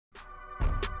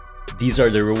These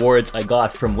are the rewards I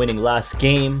got from winning last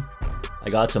game. I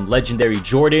got some legendary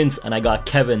Jordans and I got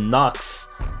Kevin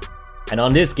Knox. And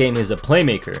on this game he's a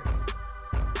playmaker,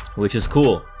 which is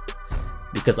cool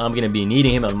because I'm going to be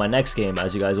needing him on my next game,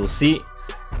 as you guys will see.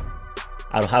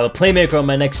 I don't have a playmaker on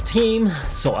my next team,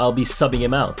 so I'll be subbing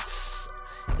him out.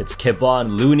 It's Kevon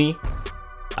Looney.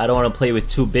 I don't want to play with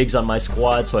two bigs on my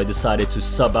squad, so I decided to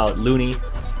sub out Looney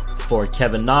for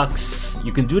Kevin Knox.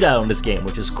 You can do that on this game,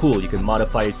 which is cool. You can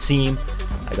modify your team.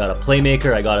 I got a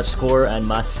playmaker, I got a scorer, and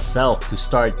myself to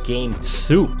start game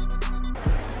 2.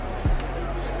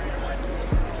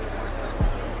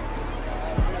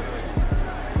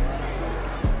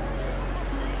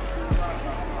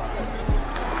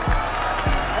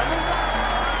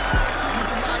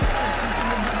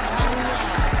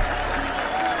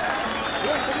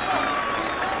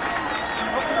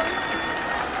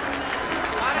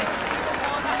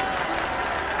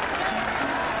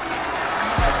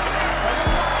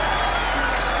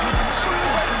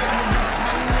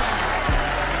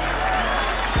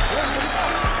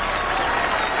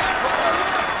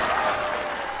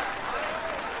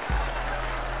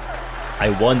 I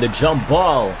won the jump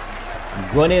ball.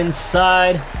 Run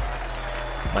inside.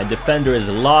 My defender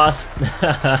is lost.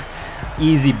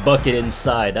 Easy bucket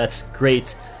inside. That's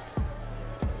great.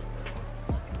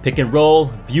 Pick and roll.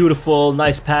 Beautiful.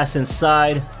 Nice pass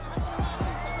inside.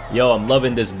 Yo, I'm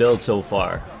loving this build so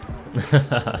far.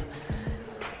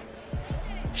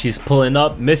 She's pulling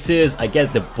up. Misses. I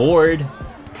get the board.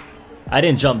 I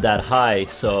didn't jump that high,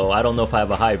 so I don't know if I have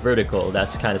a high vertical.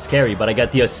 That's kind of scary, but I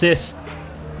got the assist.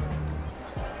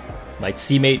 My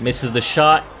teammate misses the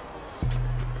shot.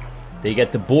 They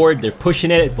get the board. They're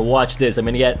pushing it. But watch this. I'm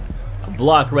going to get a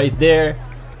block right there.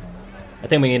 I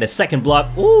think I'm going to get a second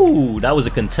block. Ooh, that was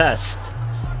a contest.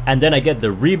 And then I get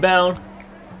the rebound.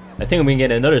 I think I'm going to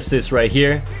get another assist right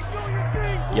here.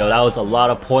 Yo, that was a lot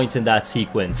of points in that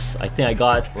sequence. I think I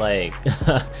got like...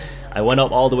 I went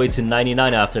up all the way to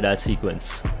 99 after that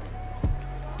sequence.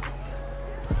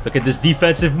 Look at this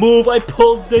defensive move. I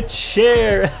pulled the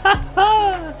chair.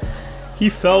 He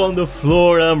fell on the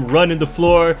floor and I'm running the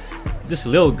floor. This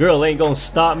little girl ain't gonna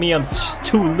stop me. I'm just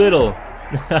too little.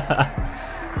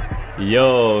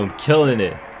 Yo, I'm killing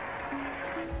it.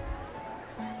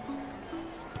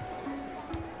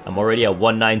 I'm already at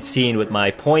 119 with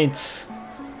my points.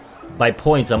 By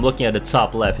points, I'm looking at the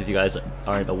top left if you guys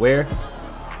aren't aware.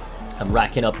 I'm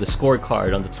racking up the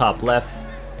scorecard on the top left.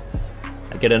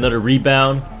 I get another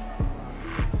rebound.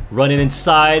 Running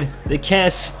inside. They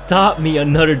can't stop me.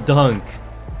 Another dunk.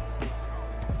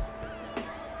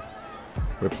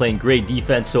 We're playing great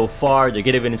defense so far. They're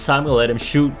getting inside. I'm going to let him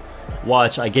shoot.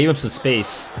 Watch. I gave him some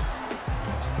space.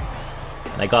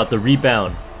 And I got the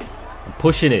rebound. I'm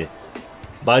pushing it.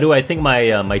 By the way, I think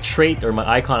my trait or my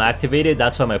icon activated.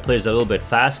 That's why my player's a little bit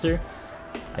faster.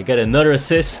 I get another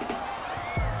assist.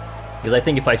 Because I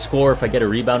think if I score, if I get a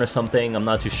rebound or something, I'm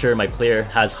not too sure. My player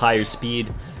has higher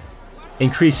speed.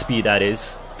 Increased speed, that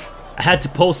is. I had to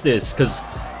post this because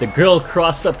the girl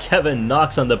crossed up Kevin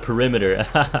Knox on the perimeter.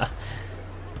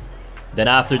 Then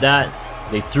after that,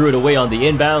 they threw it away on the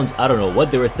inbounds. I don't know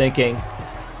what they were thinking.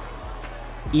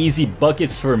 Easy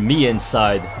buckets for me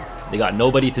inside. They got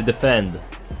nobody to defend.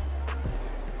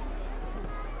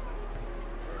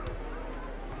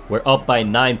 We're up by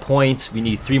 9 points. We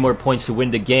need 3 more points to win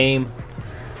the game.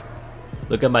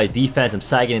 Look at my defense. I'm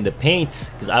sagging in the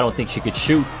paint because I don't think she could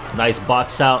shoot. Nice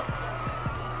box out.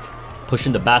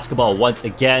 Pushing the basketball once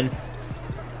again.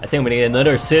 I think I'm going to get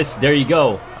another assist. There you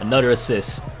go. Another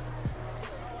assist.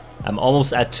 I'm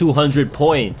almost at 200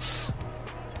 points.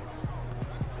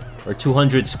 Or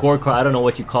 200 scorecard. I don't know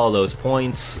what you call those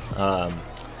points.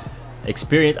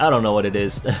 Experience. I don't know what it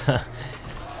is.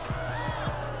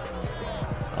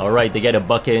 Alright, they get a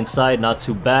bucket inside. Not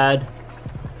too bad.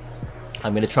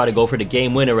 I'm going to try to go for the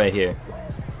game winner right here.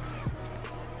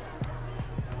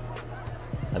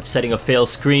 I'm setting a fail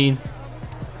screen.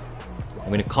 I'm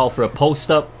going to call for a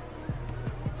post up.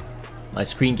 My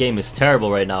screen game is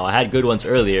terrible right now. I had good ones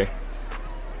earlier.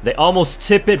 They almost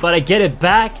tip it, but I get it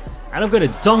back. And I'm going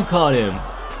to dunk on him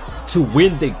to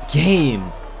win the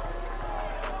game.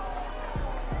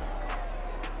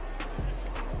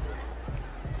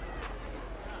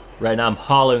 Right now I'm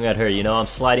hollering at her, you know, I'm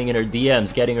sliding in her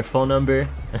DMs, getting her phone number.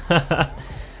 I'm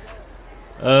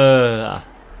not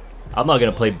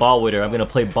gonna play ball with her. I'm gonna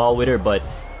play ball with her, but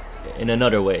in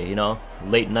another way, you know?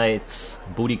 Late nights,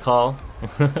 booty call.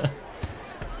 I'm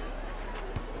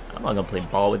not gonna play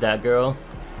ball with that girl.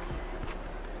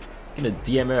 I'm gonna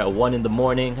DM her at 1 in the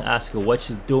morning, ask her what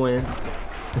she's doing.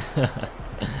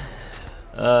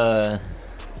 Yo,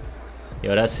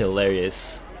 that's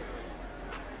hilarious.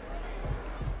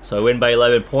 So I win by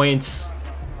 11 points.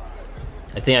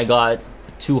 I think I got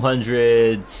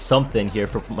 200 something here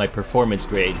for my performance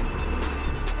grade.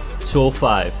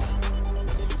 205.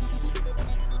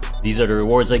 These are the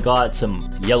rewards I got, some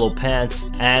yellow pants,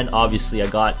 and obviously I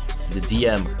got the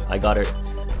DM. I got her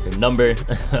number.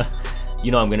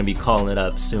 You know I'm gonna be calling it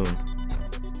up soon.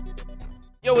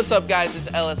 Yo, what's up guys? It's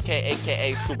LSK,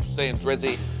 aka Super Saiyan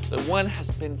Drizzy. The one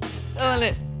has been killing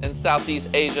it in Southeast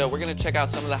Asia. We're gonna check out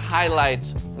some of the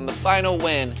highlights from the final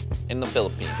win in the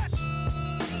Philippines.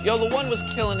 Yo, the one was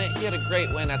killing it. He had a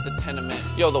great win at the tournament.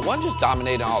 Yo, the one just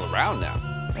dominating all around now.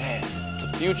 Man,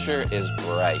 the future is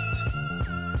bright.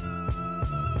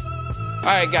 All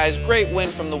right, guys, great win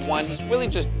from the one. He's really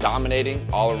just dominating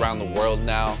all around the world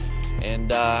now.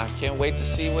 And can't wait to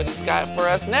see what he's got for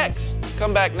us next.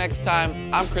 Come back next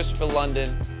time. I'm Christopher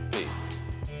London. Peace.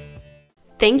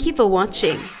 Thank you for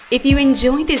watching. If you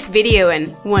enjoyed this video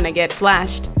and want to get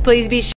flashed, please be sure